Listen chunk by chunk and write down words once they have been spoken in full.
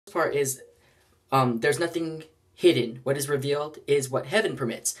part is there's nothing hidden. What is revealed is what heaven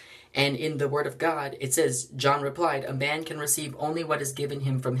permits. And in the word of God, it says, John replied, a man can receive only what is given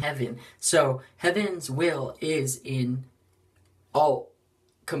him from heaven. So heaven's will is in all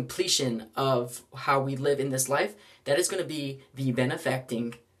completion of how we live in this life. That is going to be the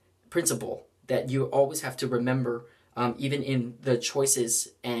benefacting principle that you always have to remember, even in the choices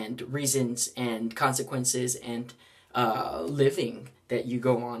and reasons and consequences and living that you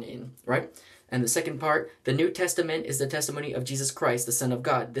go on in, right? And the second part, the New Testament is the testimony of Jesus Christ, the Son of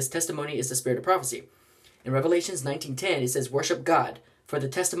God. This testimony is the spirit of prophecy. In Revelations 19:10, it says, worship God, for the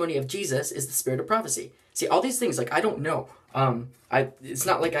testimony of Jesus is the spirit of prophecy. See, all these things, like, I don't know. It's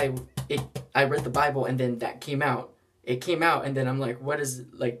not like I read the Bible and then that came out. It came out and then I'm like, what is,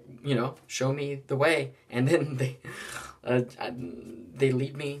 like, show me the way. And then they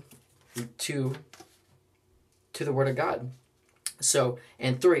lead me to the Word of God. So,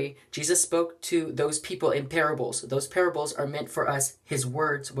 and 3, Jesus spoke to those people in parables. Those parables are meant for us. His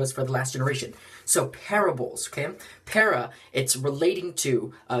words was for the last generation. So parables, okay? Para, it's relating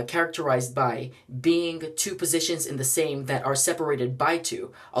to, characterized by, being two positions in the same that are separated by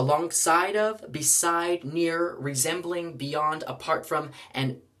two, alongside of, beside, near, resembling, beyond, apart from,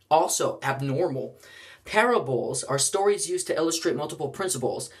 and also abnormal. Parables are stories used to illustrate multiple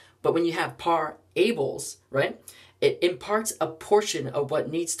principles, but when you have parables, right? It imparts a portion of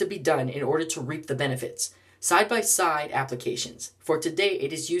what needs to be done in order to reap the benefits. Side-by-side applications. For today,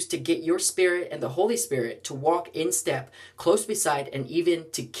 it is used to get your spirit and the Holy Spirit to walk in step, close beside, and even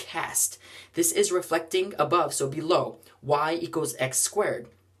to cast. This is reflecting above, so below. Y equals x squared,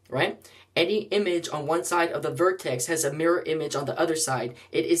 right? Any image on one side of the vertex has a mirror image on the other side.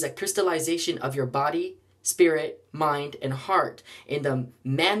 It is a crystallization of your body, spirit, mind, and heart in the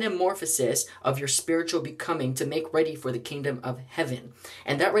metamorphosis of your spiritual becoming to make ready for the kingdom of heaven.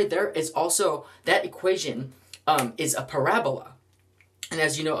 And that right there is also, that equation is a parabola. And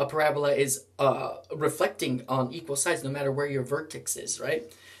as you know, a parabola is reflecting on equal sides no matter where your vertex is,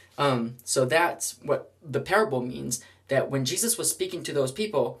 right? So that's what the parable means, that when Jesus was speaking to those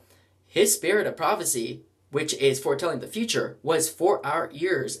people, his spirit of prophecy, which is foretelling the future, was for our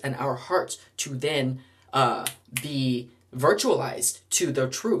ears and our hearts to then be virtualized to the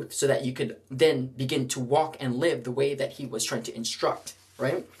truth so that you could then begin to walk and live the way that he was trying to instruct,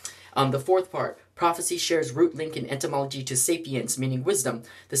 right? The fourth part, prophecy shares root link in etymology to sapience, meaning wisdom.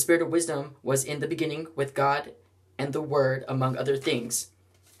 The spirit of wisdom was in the beginning with God and the Word, among other things.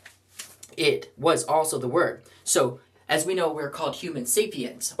 It was also the Word. So, as we know, we're called human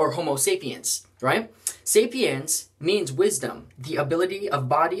sapiens, or homo sapiens, right? Sapiens means wisdom, the ability of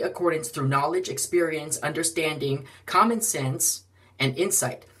body accordance through knowledge, experience, understanding, common sense, and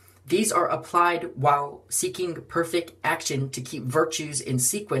insight. These are applied while seeking perfect action to keep virtues in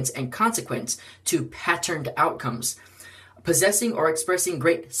sequence and consequence to patterned outcomes. Possessing or expressing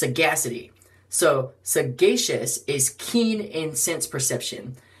great sagacity. So, sagacious is keen in sense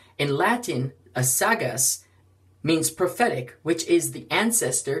perception. In Latin, a sagas means prophetic, which is the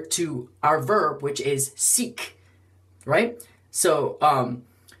ancestor to our verb, which is seek, right? So,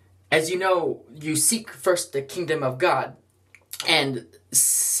 as you know, you seek first the kingdom of God, and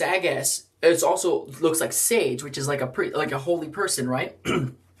sagas, it also looks like sage, which is like a holy person, right?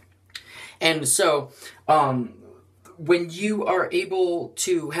 And so, when you are able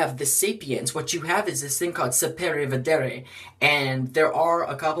to have the sapience, what you have is this thing called sapere vedere. And there are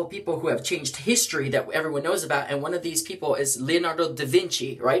a couple of people who have changed history that everyone knows about. And one of these people is Leonardo da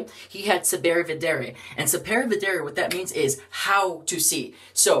Vinci, right? He had sapere vedere. And sapere vedere, what that means is how to see.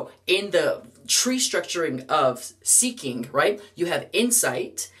 So in the tree structuring of seeking, right, you have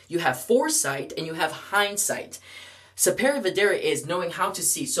insight, you have foresight, and you have hindsight. Sapere vedere is knowing how to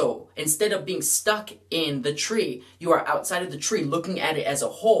see. So instead of being stuck in the tree, you are outside of the tree looking at it as a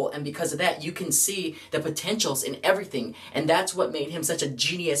whole. And because of that, you can see the potentials in everything. And that's what made him such a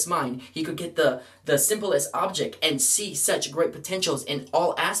genius mind. He could get the simplest object and see such great potentials in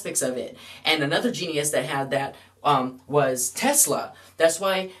all aspects of it. And another genius that had that was Tesla. That's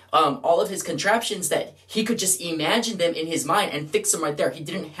why all of his contraptions, that he could just imagine them in his mind and fix them right there. He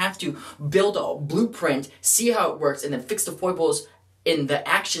didn't have to build a blueprint, see how it works, and then fix the foibles in the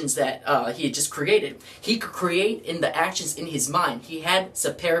actions that he had just created. He could create in the actions in his mind. He had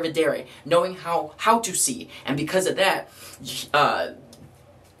sapere vedere, knowing how to see. And because of that,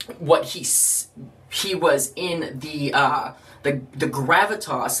 what he was in the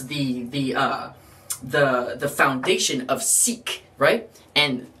gravitas, the foundation of seek, right?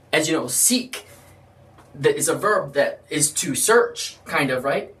 And as you know, seek that is a verb that is to search, kind of,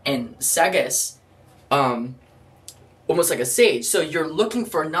 right? And sagas, almost like a sage. So you're looking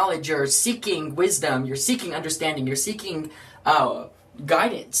for knowledge, you're seeking wisdom, you're seeking understanding, you're seeking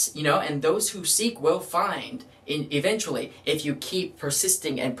guidance, you know, and those who seek will find eventually, if you keep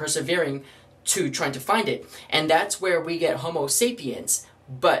persisting and persevering to trying to find it. And that's where we get Homo sapiens.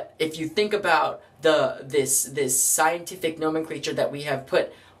 But if you think about this scientific nomenclature that we have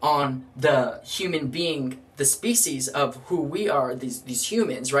put on the human being, the species of who we are, these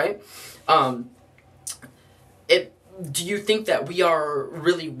humans, right? Do you think that we are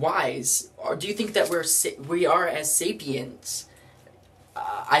really wise, or do you think that we are as sapiens?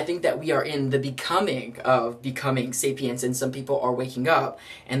 I think that we are in the becoming sapiens, and some people are waking up,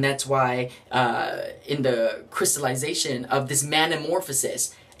 and that's why in the crystallization of this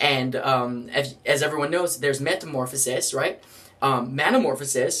metamorphosis, and as everyone knows, there's metamorphosis, right?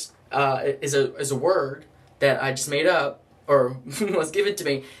 Metamorphosis is a word that I just made up, or was given to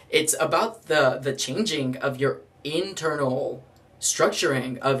me. It's about the changing of your internal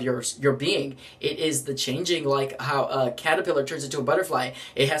structuring of your being. It is the changing, like how a caterpillar turns into a butterfly.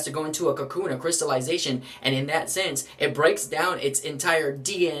 It has to go into a cocoon, a crystallization, and in that sense, it breaks down its entire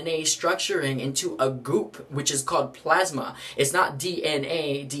DNA structuring into a goop, which is called plasma. It's not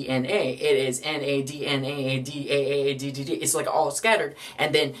DNA, it is NADNA, DAA. It's like all scattered,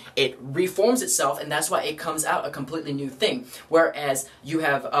 and then it reforms itself, and that's why it comes out a completely new thing. Whereas you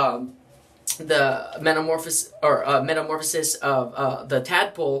have the metamorphosis of the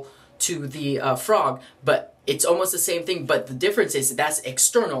tadpole to the frog, but it's almost the same thing, but the difference is that's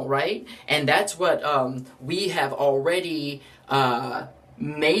external, right? And that's what we have already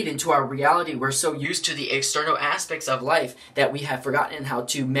made into our reality. We're so used to the external aspects of life that we have forgotten how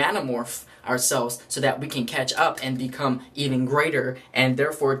to metamorph ourselves so that we can catch up and become even greater, and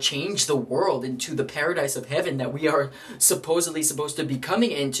therefore change the world into the paradise of heaven that we are supposedly supposed to be coming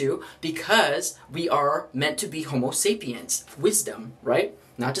into, because we are meant to be Homo sapiens, wisdom, right?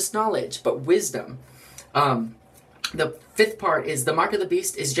 Not just knowledge, but wisdom. The fifth part is the mark of the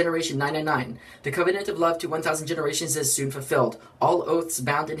beast is generation 999. The covenant of love to 1,000 generations is soon fulfilled. All oaths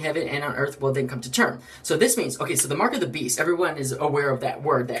bound in heaven and on earth will then come to term. So this means, okay, so the mark of the beast, everyone is aware of that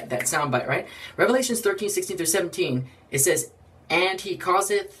word, that soundbite, right? Revelations 13, 16 through 17, it says, and he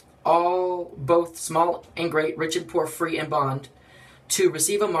causeth all, both small and great, rich and poor, free and bond, to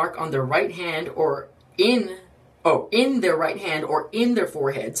receive a mark on their right hand or in their right hand or in their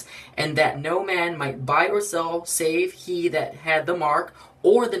foreheads, and that no man might buy or sell save he that had the mark,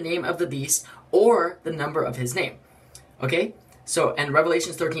 or the name of the beast, or the number of his name. Okay? So, and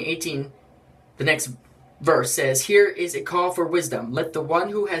Revelations 13:18, the next verse says, here is a call for wisdom. Let the one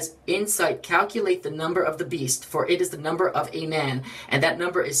who has insight calculate the number of the beast, for it is the number of a man, and that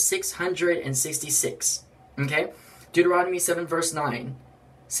number is 666. Okay? Deuteronomy 7 verse 9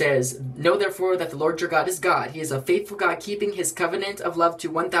 says, know therefore that the Lord your God is God. He is a faithful God, keeping his covenant of love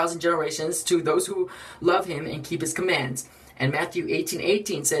to 1,000 generations to those who love him and keep his commands. And Matthew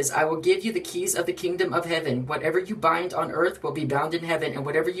 18:18 says, I will give you the keys of the kingdom of heaven. Whatever you bind on earth will be bound in heaven, and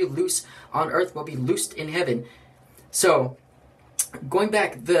whatever you loose on earth will be loosed in heaven. So, going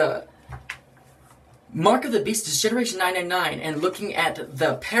back, the mark of the beast is generation 999, and looking at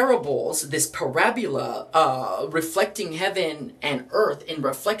the parables, this parabola, reflecting heaven and earth in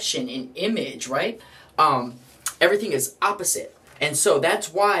reflection, in image, right? Everything is opposite. And so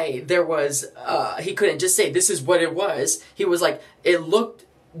that's why there was, he couldn't just say this is what it was. He was like, it looked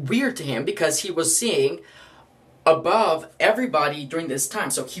weird to him because he was seeing above everybody during this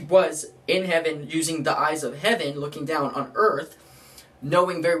time. So he was in heaven using the eyes of heaven, looking down on earth,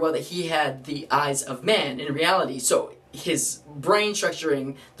 knowing very well that he had the eyes of man in reality. So his brain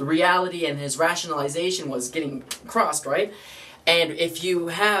structuring, the reality and his rationalization was getting crossed, right? And if you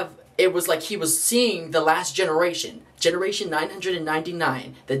have, it was like he was seeing the last generation, generation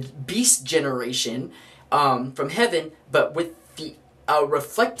 999, the beast generation from heaven, but with the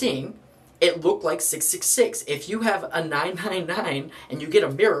reflecting, it looked like 666. If you have a 999 and you get a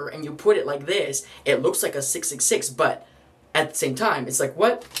mirror and you put it like this, it looks like a 666, but at the same time, it's like,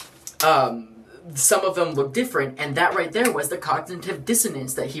 what? Some of them look different, and that right there was the cognitive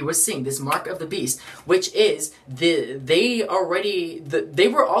dissonance that he was seeing, this mark of the beast, which is, they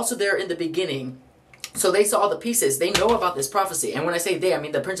were also there in the beginning, so they saw the pieces, they know about this prophecy, and when I say they, I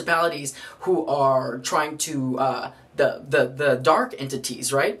mean the principalities who are trying to, the dark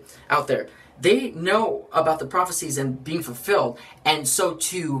entities, right, out there. They know about the prophecies and being fulfilled, and so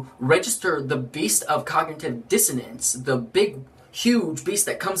to register the beast of cognitive dissonance, the big, huge beast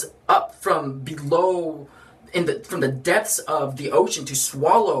that comes up from below, from the depths of the ocean to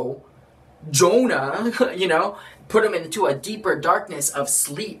swallow Jonah, you know, put him into a deeper darkness of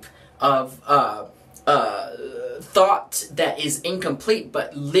sleep, of thought that is incomplete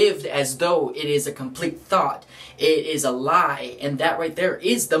but lived as though it is a complete thought. It is a lie, and that right there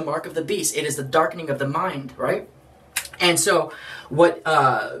is the mark of the beast. It is the darkening of the mind, right? And so what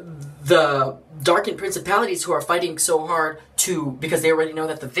the darkened principalities who are fighting so hard because they already know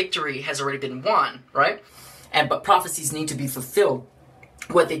that the victory has already been won, right? But prophecies need to be fulfilled.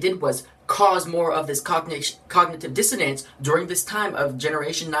 What they did was cause more of this cognitive dissonance during this time of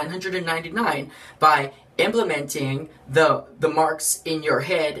generation 999 by implementing the marks in your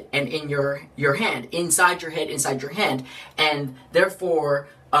head and in your hand, inside your head, inside your hand. And therefore,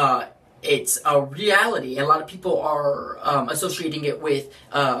 it's a reality. A lot of people are associating it with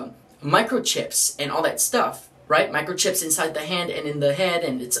microchips and all that stuff, right? Microchips inside the hand and in the head,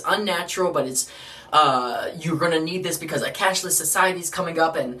 and it's unnatural, but it's you're going to need this because a cashless society is coming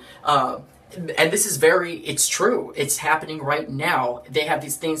up, and this is it's true. It's happening right now. They have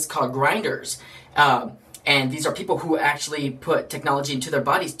these things called grinders, and these are people who actually put technology into their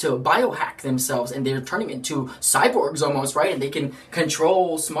bodies to biohack themselves, and they're turning into cyborgs almost, right? And they can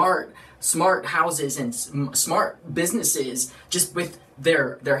control smart houses and smart businesses just with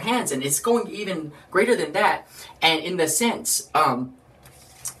their hands, and it's going even greater than that. And in the sense,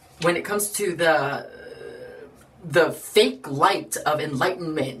 when it comes to the fake light of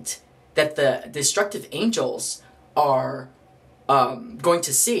enlightenment that the destructive angels are going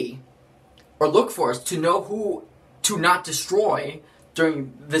to see or look for, to know who to not destroy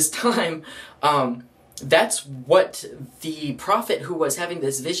during this time, that's what the prophet who was having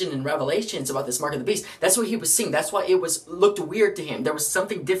this vision in Revelations about this mark of the beast, that's what he was seeing. That's why it looked weird to him. There was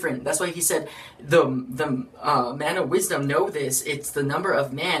something different. That's why he said the man of wisdom know this. It's the number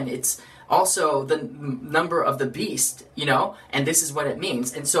of man. It's also the number of the beast, and this is what it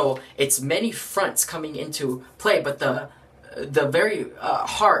means. And so it's many fronts coming into play, but the very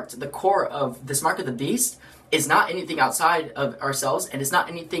heart, the core of this mark of the beast is not anything outside of ourselves, and it's not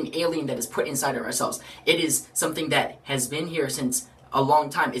anything alien that is put inside of ourselves. It is something that has been here since a long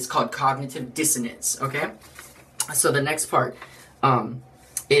time. It's called cognitive dissonance, okay? So the next part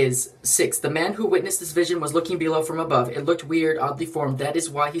is 6. The man who witnessed this vision was looking below from above. It looked weird, oddly formed. That is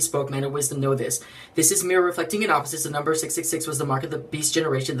why he spoke. Man of wisdom, know this. This is mirror reflecting in opposites. The number 666 was the mark of the beast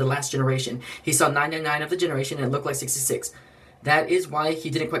generation, the last generation. He saw 999 of the generation, and it looked like 66. That is why he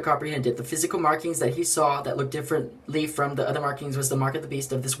didn't quite comprehend it. The physical markings that he saw that looked differently from the other markings was the mark of the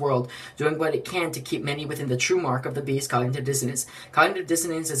beast of this world, doing what it can to keep many within the true mark of the beast, cognitive dissonance. Cognitive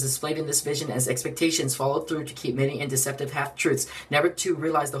dissonance is displayed in this vision as expectations followed through to keep many in deceptive half-truths, never to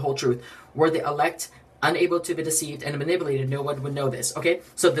realize the whole truth. Were the elect unable to be deceived and manipulated, no one would know this. Okay,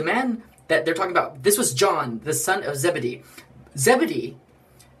 so the man that they're talking about, this was John, the son of Zebedee. Zebedee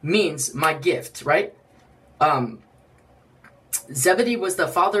means my gift, right? Zebedee was the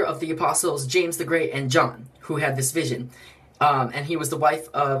father of the apostles James the Great and John, who had this vision. And he was the wife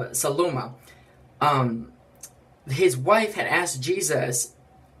of Salome. His wife had asked Jesus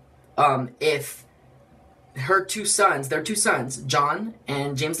if their two sons, John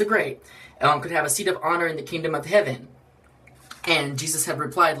and James the Great, could have a seat of honor in the kingdom of heaven. And Jesus had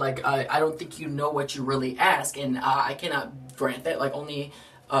replied, I don't think you know what you really ask, and I cannot grant that. Only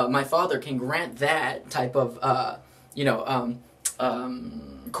my Father can grant that type of,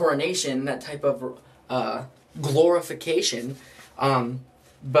 coronation, that type of glorification.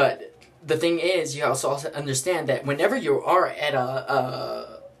 But the thing is, you also understand that whenever you are at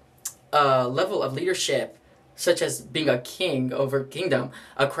a level of leadership, such as being a king over kingdom,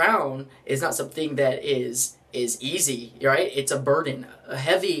 a crown is not something that is easy, right? It's a burden.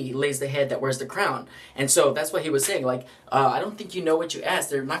 Heavy lays the head that wears the crown. And so that's what he was saying. I don't think you know what you asked.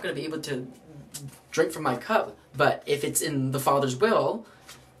 They're not going to be able to drink from my cup. But if it's in the Father's will,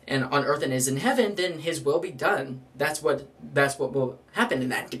 and on earth and is in heaven, then his will be done. That's what will happen.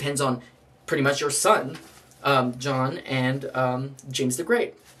 And that depends on pretty much your son, John and James the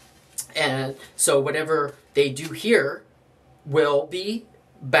Great. And so whatever they do here will be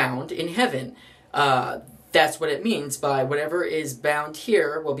bound in heaven. That's what it means by whatever is bound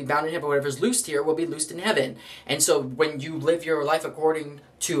here will be bound in heaven. Whatever is loosed here will be loosed in heaven. And so when you live your life according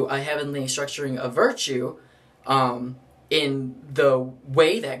to a heavenly structuring of virtue, in the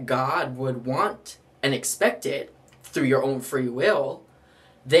way that God would want and expect it through your own free will,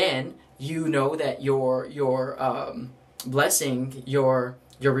 then you know that your blessing, your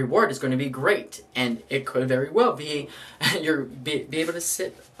reward is going to be great, and it could very well be be able to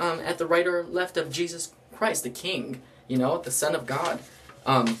sit at the right or left of Jesus Christ, the King, the Son of God.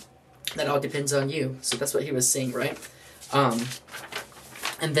 That all depends on you. So that's what he was saying, right?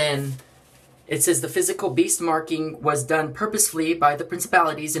 And then It says the physical beast marking was done purposefully by the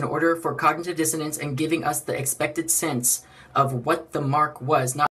principalities in order for cognitive dissonance and giving us the expected sense of what the mark was, not